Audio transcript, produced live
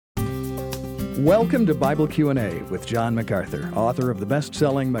Welcome to Bible Q&A with John MacArthur, author of the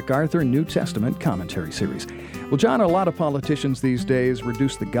best-selling MacArthur New Testament Commentary Series. Well, John, a lot of politicians these days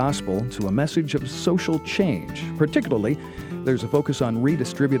reduce the gospel to a message of social change. Particularly, there's a focus on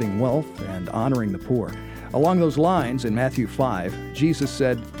redistributing wealth and honoring the poor. Along those lines, in Matthew 5, Jesus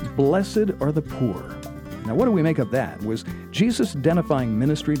said, "Blessed are the poor." Now, what do we make of that? Was Jesus identifying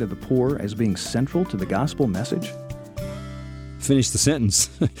ministry to the poor as being central to the gospel message? Finish the sentence.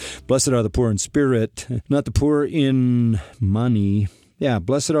 Blessed are the poor in spirit, not the poor in money. Yeah,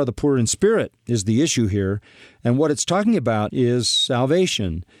 blessed are the poor in spirit is the issue here. And what it's talking about is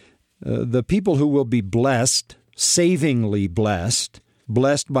salvation. The people who will be blessed, savingly blessed,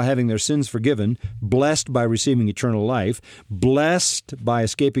 blessed by having their sins forgiven, blessed by receiving eternal life, blessed by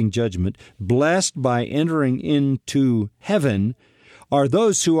escaping judgment, blessed by entering into heaven, are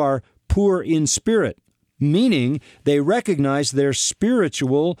those who are poor in spirit, meaning they recognize their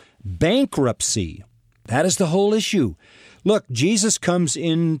spiritual bankruptcy. That is the whole issue. Look, Jesus comes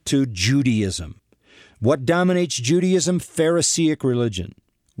into Judaism. What dominates Judaism? Pharisaic religion.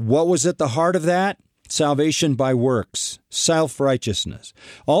 What was at the heart of that? Salvation by works, self-righteousness.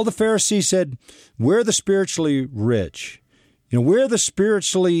 All the Pharisees said, we're the spiritually rich. We're the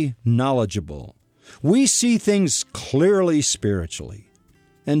spiritually knowledgeable. We see things clearly spiritually.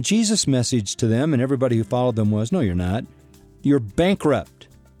 And Jesus' message to them and everybody who followed them was, no, you're not. You're bankrupt.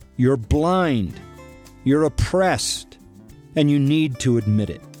 You're blind. You're oppressed. And you need to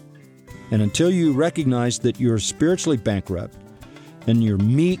admit it. And until you recognize that you're spiritually bankrupt and you're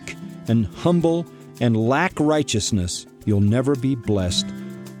meek and humble and lack righteousness, you'll never be blessed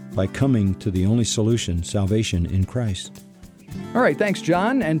by coming to the only solution, salvation in Christ. All right, thanks,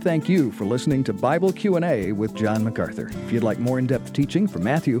 John, and thank you for listening to Bible Q&A with John MacArthur. If you'd like more in-depth teaching from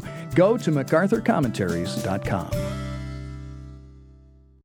Matthew, go to MacArthurCommentaries.com.